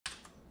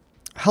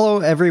Hello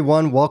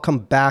everyone, welcome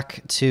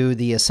back to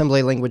the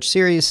assembly language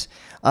series.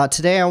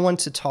 Today I want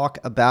to talk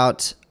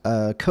about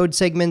code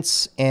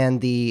segments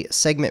and the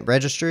segment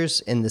registers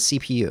in the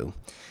CPU.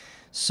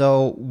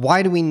 So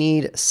why do we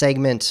need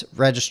segment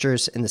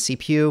registers in the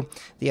CPU?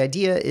 The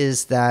idea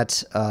is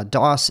that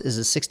DOS is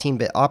a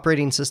 16-bit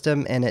operating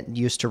system and it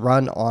used to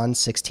run on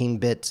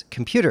 16-bit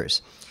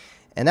computers.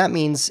 And that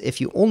means if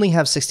you only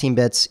have 16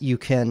 bits, you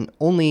can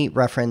only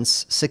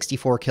reference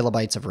 64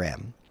 kilobytes of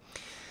RAM.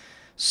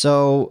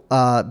 So,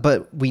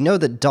 but we know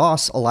that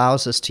DOS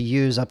allows us to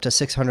use up to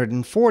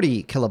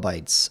 640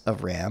 kilobytes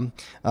of RAM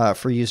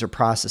for user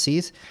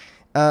processes.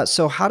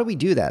 So how do we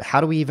do that? How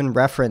do we even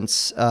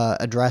reference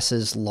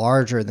addresses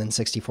larger than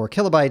 64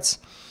 kilobytes?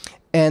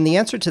 And the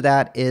answer to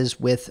that is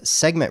with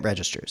segment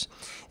registers.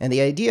 And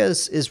the idea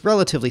is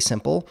relatively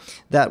simple,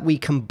 that we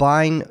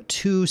combine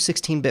two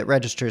 16-bit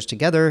registers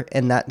together,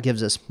 and that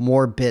gives us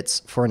more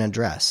bits for an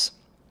address.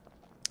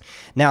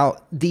 Now,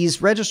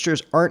 these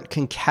registers aren't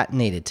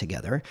concatenated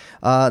together.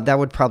 That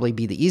would probably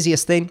be the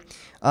easiest thing.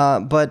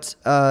 But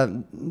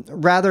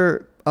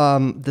rather,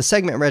 the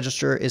segment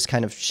register is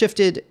kind of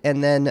shifted,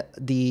 and then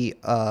the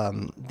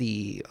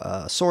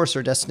source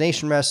or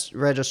destination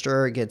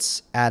register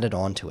gets added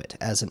onto it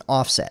as an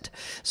offset.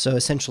 So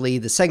essentially,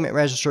 the segment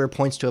register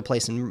points to a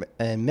place in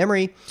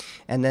memory,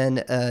 and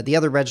then the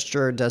other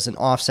register does an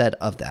offset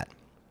of that.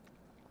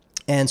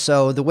 And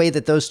so the way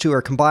that those two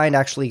are combined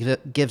actually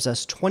gives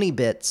us 20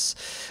 bits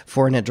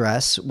for an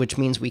address, which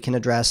means we can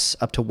address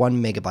up to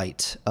 1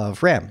 megabyte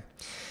of RAM,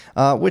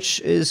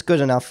 which is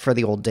good enough for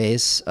the old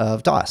days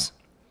of DOS.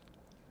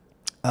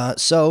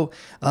 So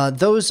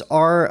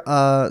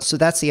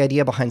that's the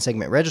idea behind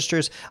segment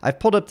registers. I've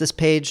pulled up this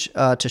page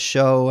to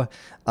show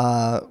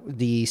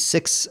the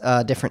 6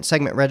 different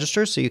segment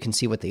registers so you can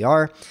see what they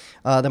are.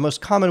 The most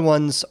common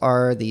ones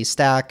are the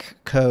stack,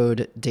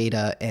 code,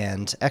 data,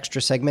 and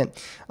extra segment.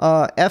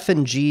 F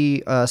and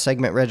G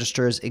segment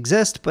registers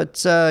exist,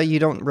 but you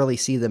don't really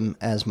see them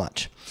as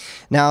much.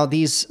 Now,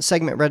 these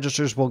segment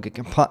registers will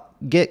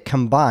get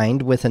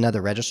combined with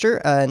another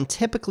register, and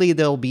typically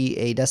there'll be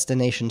a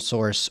destination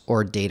source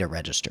or data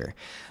register.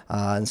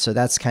 And so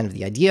that's kind of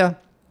the idea.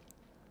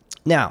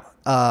 Now,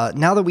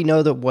 now that we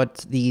know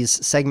what these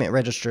segment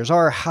registers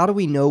are, how do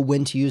we know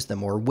when to use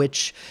them or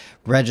which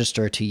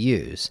register to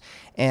use?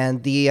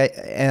 And the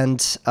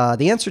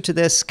answer to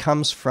this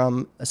comes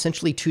from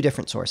essentially 2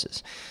 different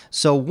sources.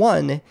 So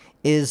one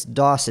is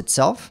DOS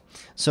itself.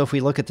 So if we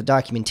look at the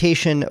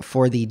documentation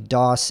for the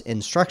DOS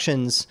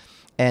instructions,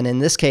 and in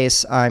this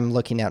case, I'm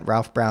looking at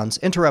Ralph Brown's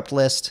interrupt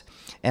list,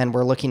 and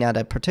we're looking at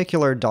a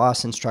particular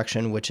DOS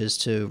instruction, which is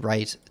to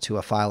write to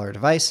a file or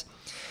device.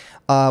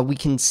 We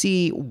can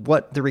see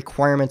what the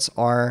requirements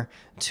are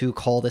to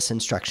call this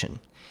instruction.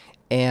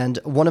 And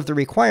one of the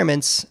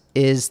requirements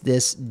is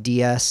this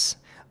ds:\dx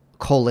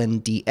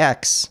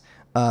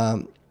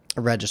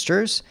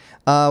registers,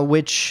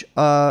 which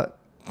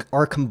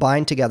are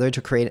combined together to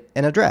create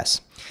an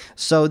address.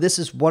 So this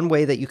is one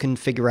way that you can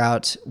figure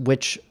out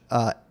which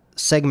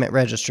segment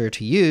register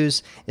to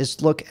use,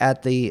 is look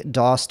at the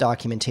DOS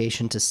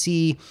documentation to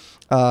see,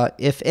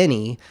 if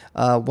any,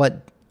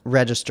 what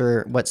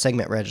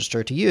segment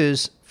register to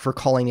use for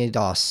calling a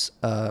DOS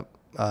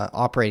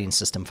operating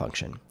system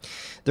function.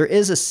 There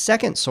is a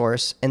second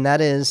source, and that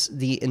is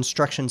the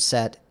instruction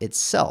set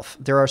itself.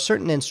 There are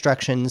certain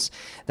instructions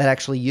that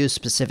actually use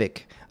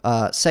specific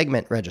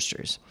segment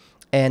registers.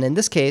 And in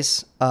this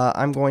case,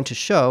 I'm going to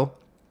show,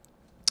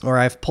 or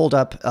I've pulled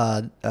up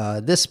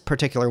this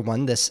particular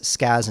one, this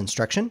SCAS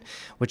instruction,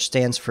 which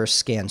stands for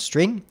scan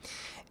string,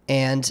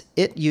 and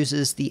it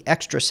uses the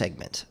extra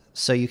segment.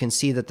 So you can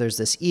see that there's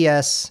this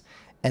ES,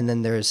 and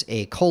then there's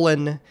a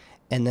colon,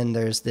 and then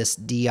there's this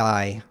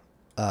DI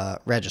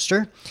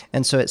register.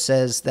 And so it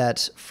says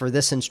that for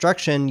this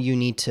instruction, you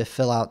need to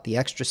fill out the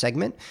extra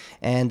segment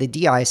and the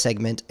DI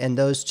segment, and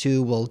those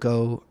two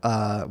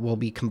will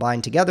be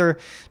combined together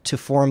to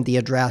form the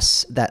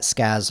address that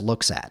SCAS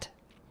looks at.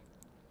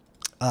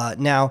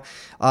 Now,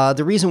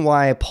 the reason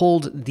why I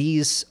pulled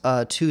these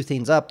 2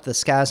 things up, the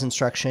SCAS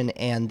instruction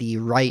and the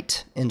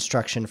write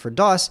instruction for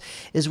DOS,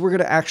 is we're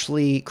going to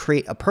actually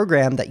create a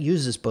program that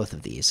uses both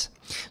of these.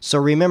 So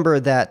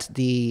remember that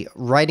the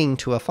writing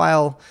to a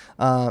file,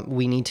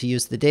 we need to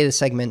use the data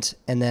segment,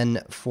 and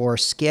then for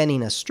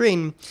scanning a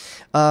string,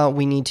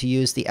 we need to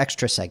use the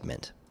extra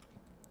segment.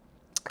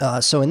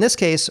 So in this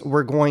case,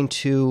 we're going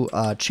to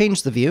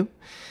change the view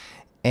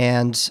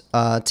and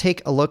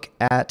take a look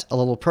at a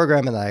little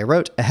program that I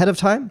wrote ahead of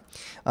time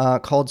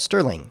called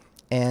Sterling.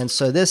 And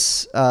so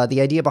this, the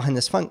idea behind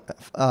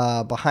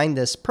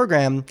this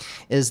program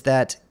is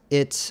that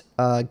it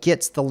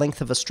gets the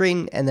length of a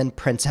string and then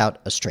prints out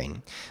a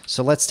string.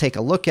 So let's take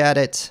a look at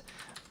it.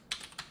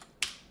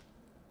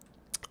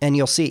 And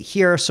you'll see it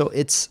here. So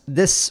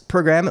this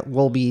program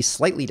will be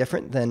slightly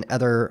different than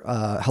other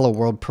Hello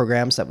World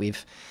programs that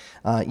we've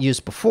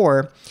used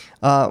before.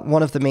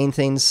 One of the main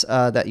things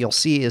that you'll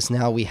see is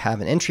now we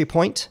have an entry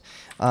point,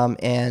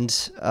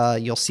 and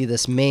you'll see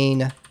this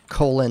main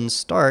colon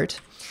start.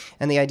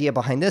 And the idea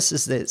behind this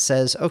is that it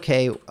says,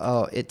 okay,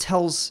 it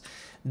tells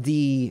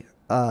the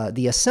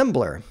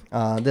assembler,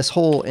 this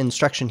whole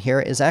instruction here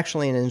is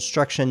actually an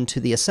instruction to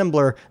the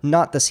assembler,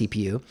 not the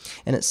CPU.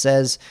 And it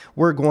says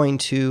we're going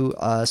to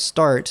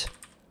start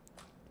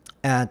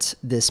at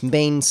this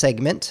main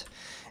segment,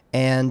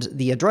 and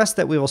the address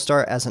that we will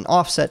start as an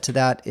offset to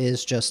that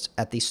is just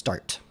at the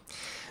start.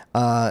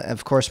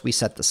 Of course, we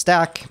set the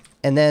stack,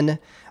 and then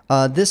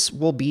this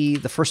will be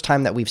the first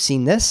time that we've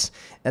seen this,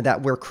 and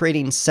that we're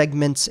creating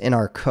segments in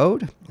our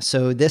code.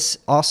 So this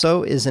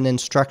also is an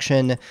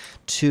instruction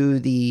to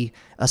the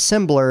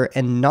assembler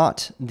and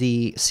not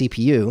the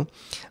CPU.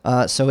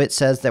 So it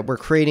says that we're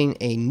creating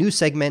a new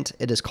segment.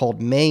 It is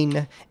called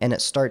main, and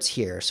it starts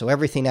here. So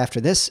everything after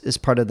this is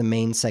part of the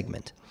main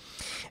segment.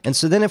 And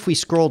so then if we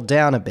scroll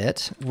down a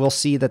bit, we'll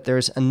see that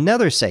there's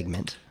another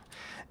segment,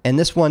 and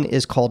this one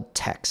is called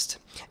text.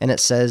 And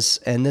it says,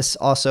 and this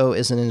also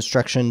is an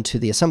instruction to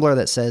the assembler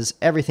that says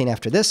everything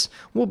after this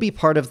will be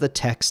part of the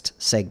text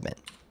segment.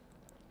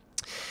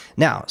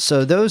 Now,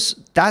 so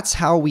that's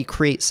how we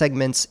create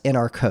segments in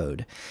our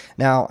code.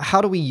 Now,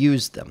 how do we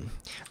use them?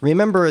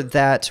 Remember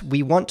that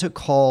we want to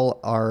call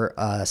our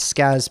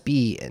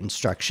scasb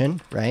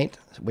instruction, right,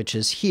 which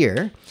is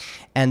here,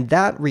 and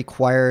that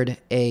required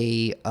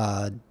a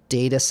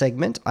data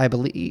segment, I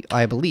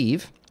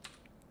believe,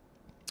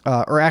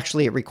 or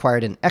actually it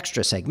required an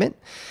extra segment.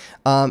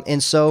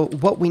 And so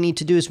what we need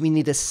to do is we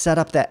need to set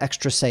up that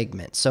extra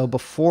segment. So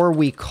before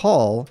we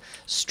call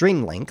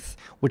string length,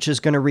 which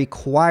is going to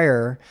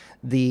require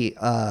the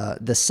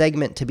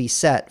segment to be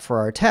set for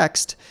our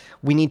text,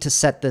 we need to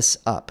set this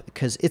up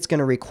because it's going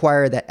to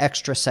require that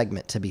extra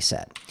segment to be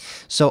set.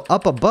 So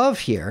up above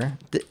here,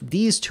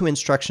 these two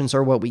instructions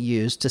are what we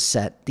use to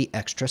set the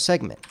extra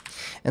segment.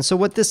 And so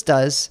what this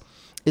does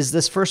is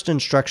this first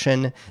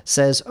instruction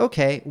says,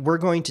 okay, we're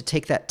going to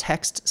take that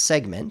text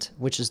segment,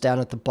 which is down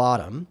at the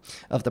bottom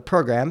of the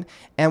program,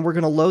 and we're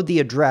going to load the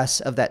address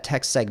of that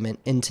text segment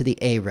into the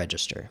A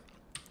register.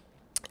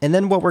 And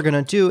then what we're going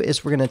to do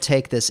is we're going to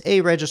take this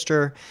A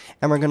register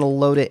and we're going to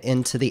load it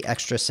into the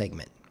extra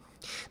segment.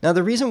 Now,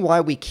 the reason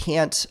why we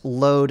can't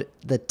load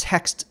the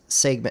text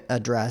segment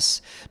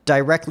address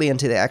directly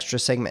into the extra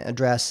segment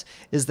address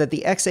is that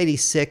the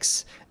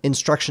x86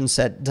 instruction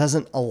set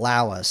doesn't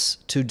allow us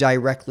to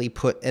directly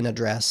put an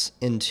address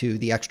into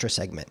the extra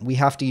segment. We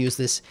have to use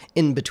this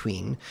in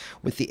between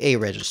with the A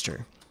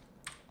register.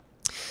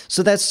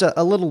 So that's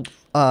a little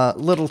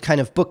kind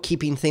of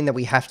bookkeeping thing that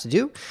we have to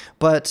do.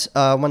 But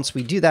once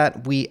we do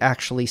that, we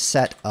actually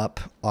set up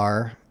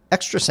our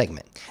extra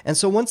segment. And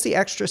so once the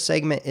extra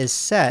segment is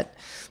set,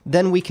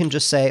 then we can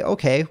just say,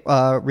 okay,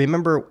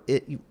 remember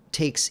it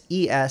takes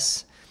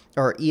ES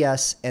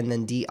and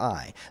then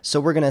DI. So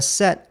we're going to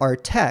set our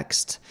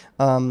text,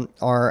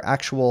 our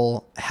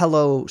actual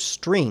hello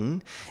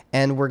string,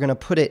 and we're going to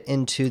put it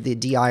into the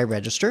DI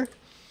register.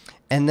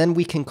 And then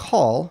we can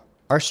call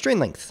our string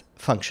length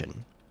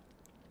function.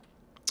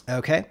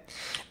 Okay,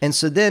 and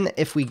so then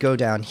if we go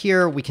down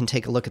here, we can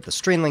take a look at the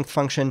string length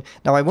function.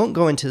 Now, I won't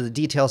go into the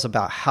details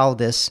about how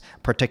this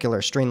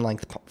particular string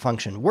length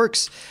function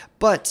works,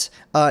 but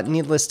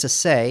needless to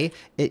say,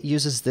 it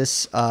uses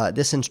this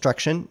this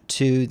instruction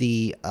to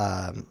the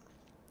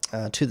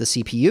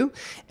CPU,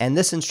 and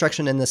this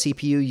instruction in the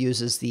CPU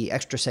uses the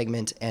extra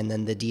segment and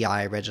then the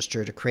DI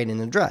register to create an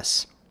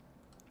address.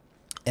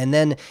 And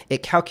then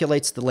it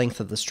calculates the length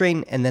of the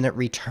string, and then it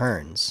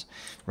returns,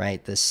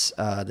 right? This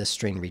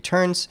string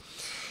returns,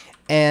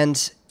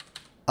 and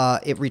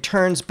it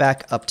returns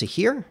back up to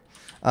here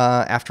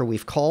after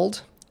we've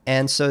called.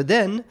 And so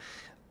then,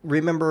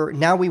 remember,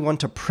 now we want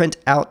to print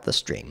out the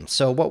string.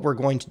 So what we're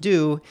going to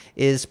do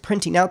is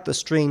printing out the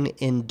string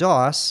in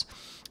DOS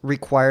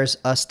requires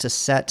us to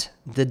set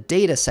the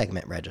data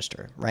segment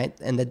register, right?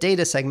 And the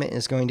data segment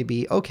is going to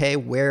be, okay,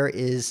 where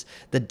is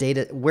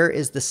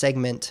the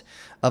segment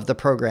of the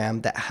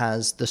program that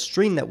has the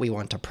string that we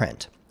want to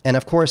print? And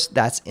of course,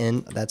 that's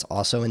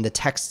also in the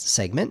text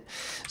segment.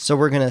 So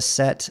we're going to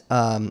set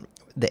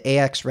the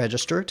AX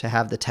register to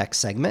have the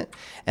text segment.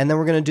 And then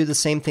we're going to do the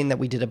same thing that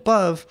we did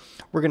above.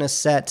 We're going to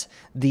set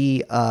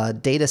the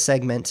data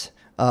segment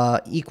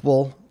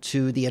equal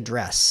to the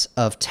address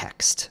of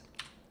text.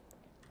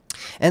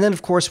 And then,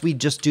 of course, we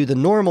just do the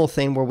normal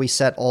thing where we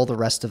set all the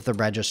rest of the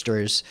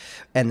registers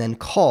and then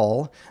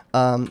call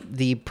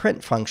the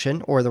print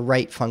function or the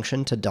write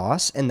function to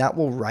DOS, and that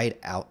will write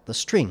out the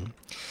string.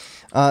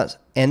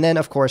 And then,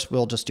 of course,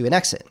 we'll just do an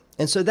exit.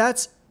 And so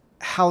that's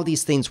how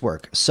these things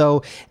work.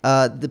 So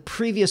the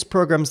previous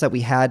programs that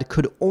we had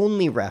could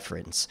only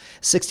reference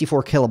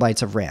 64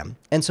 kilobytes of RAM.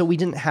 And so we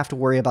didn't have to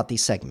worry about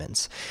these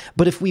segments.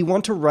 But if we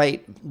want to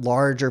write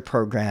larger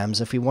programs,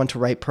 if we want to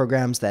write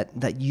programs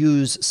that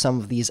use some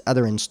of these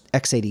other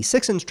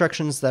x86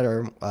 instructions that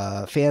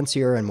are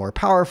fancier and more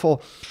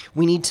powerful,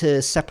 we need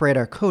to separate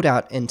our code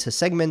out into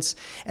segments,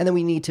 and then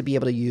we need to be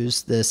able to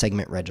use the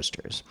segment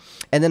registers.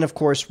 And then, of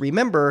course,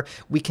 remember,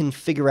 we can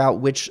figure out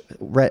which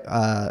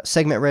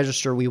segment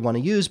register we want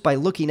want to use by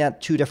looking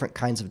at two different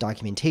kinds of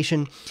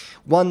documentation.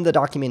 One, the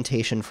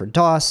documentation for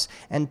DOS,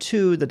 and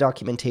two, the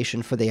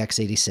documentation for the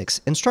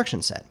x86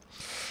 instruction set.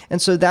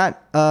 And so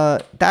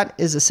that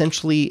is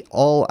essentially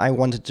all I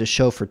wanted to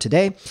show for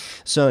today.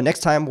 So next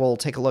time we'll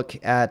take a look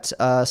at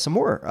some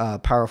more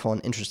powerful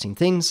and interesting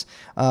things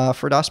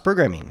for DOS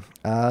programming.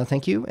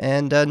 Thank you,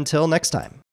 and until next time.